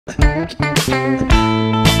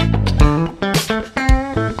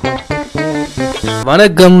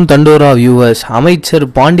வணக்கம் தண்டோரா வியூவர்ஸ். அமைச்சர்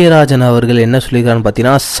பாண்டியராஜன் அவர்கள் என்ன சொல்லியிருக்காருன்னு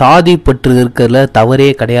பார்த்தீங்கன்னா, சாதி பற்று இருக்கிறதுல தவறே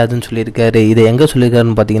கிடையாதுன்னு சொல்லியிருக்காரு. இதை எங்கே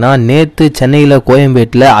சொல்லியிருக்காருன்னு பார்த்தீங்கன்னா, நேற்று சென்னையில்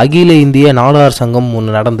கோயம்பேட்டில் அகில இந்திய நாடார் சங்கம்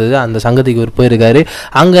ஒன்று நடந்தது. அந்த சங்கத்துக்கு இவர் போயிருக்காரு.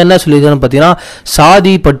 அங்கே என்ன சொல்லியிருக்காருன்னு பார்த்தீங்கன்னா,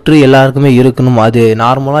 சாதி பற்று எல்லாருக்குமே இருக்கணும். அது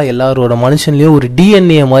நார்மலாக எல்லாரோட மனுஷன்லேயும் ஒரு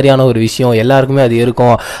டிஎன்ஏ மாதிரியான ஒரு விஷயம், எல்லாருக்குமே அது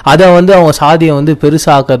இருக்கும். அதை அவங்க சாதியை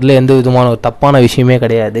பெருசாக்கிறதுல எந்த விதமான ஒரு தப்பான விஷயமே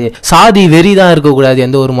கிடையாது. சாதி வெறி தான் இருக்கக்கூடாது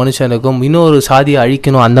எந்த ஒரு மனுஷனுக்கும். இன்னொரு சாதி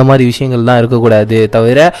அழிக்கணும் அந்த மாதிரி விஷயங்கள் தான் இருக்கக்கூடாது,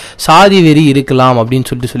 தவிர சாதி வெறி இருக்கலாம் அப்படின்னு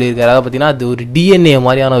சொல்லியிருக்காரு. அதை பார்த்தீங்கன்னா அது ஒரு டிஎன்ஏ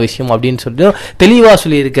மாதிரியான விஷயம் அப்படின்னு சொல்லிட்டு தெளிவாக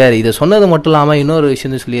சொல்லியிருக்காரு. இதை சொன்னது மட்டும் இல்லாமல் இன்னொரு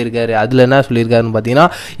விஷயம் சொல்லியிருக்காரு. அதில் என்ன சொல்லியிருக்காருன்னு பார்த்தீங்கன்னா,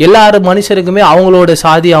 எல்லாரும் மனுஷருக்குமே அவங்களோட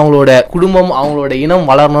சாதி, அவங்களோட குடும்பம், அவங்களோட இனம்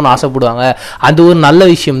வளரணும்னு ஆசைப்படுவாங்க. அது ஒரு நல்ல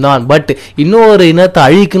விஷயம் தான். பட் இன்னொரு இனத்தை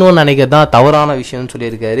அழிக்கணும்னு நினைக்கிறது தான் தவறான விஷயம்னு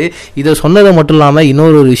சொல்லியிருக்காரு. இதை சொன்னது மட்டும் இல்லாமல்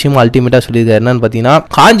இன்னொரு ஒரு விஷயம் அல்டிமேட்டாக சொல்லியிருக்காரு. என்னன்னு பார்த்தீங்கன்னா,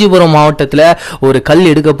 காஞ்சிபுரம் மாவட்டத்தில் ஒரு கல்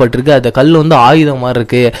எடுக்கப்பட்டிருக்கு. அந்த கல் ஆயுதம் மாதிரி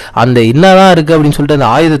இருக்கு. அந்த என்னதான் இருக்கு அப்படின்னு சொல்லிட்டு அந்த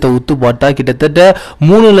ஆயுதத்தை உத்து பார்த்தா கிட்டத்தட்ட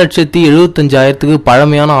 3,75,000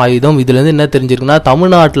 பழமையான ஆயுதம். இதுல இருந்து என்ன தெரிஞ்சிருக்குன்னா,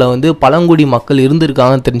 தமிழ்நாட்டில் பழங்குடி மக்கள்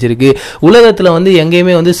இருந்திருக்காங்கன்னு தெரிஞ்சிருக்கு. உலகத்துல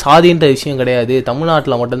எங்கேயுமே சாதின்ற விஷயம் கிடையாது,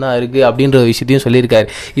 தமிழ்நாட்டில் மட்டும்தான் இருக்கு அப்படின்ற விஷயத்தையும் சொல்லியிருக்காரு.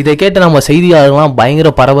 இதை கேட்ட நம்ம செய்தியாளர்கள்லாம்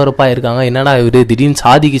பயங்கர பரபரப்பா இருக்காங்க. என்னடா இவரு திடீர்னு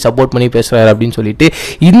சாதிக்கு சப்போர்ட் பண்ணி பேசுறாரு அப்படின்னு சொல்லிட்டு.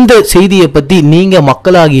 இந்த செய்தியை பத்தி நீங்க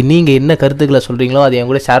மக்களாகி நீங்க என்ன கருத்துக்களை சொல்றீங்களோ அதை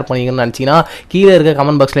என் கூட ஷேர் பண்ணிக்கணும்னு நினைச்சீங்கன்னா கீழே இருக்க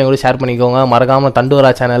கமெண்ட் பாக்ஸ்ல என் கூட ஷேர் பண்ணிக்கோங்க. மறக்காம தண்டோரா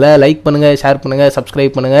சேனலை லைக் பண்ணுங்க, ஷேர் பண்ணுங்க,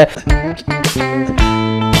 சப்ஸ்கிரைப் பண்ணுங்க.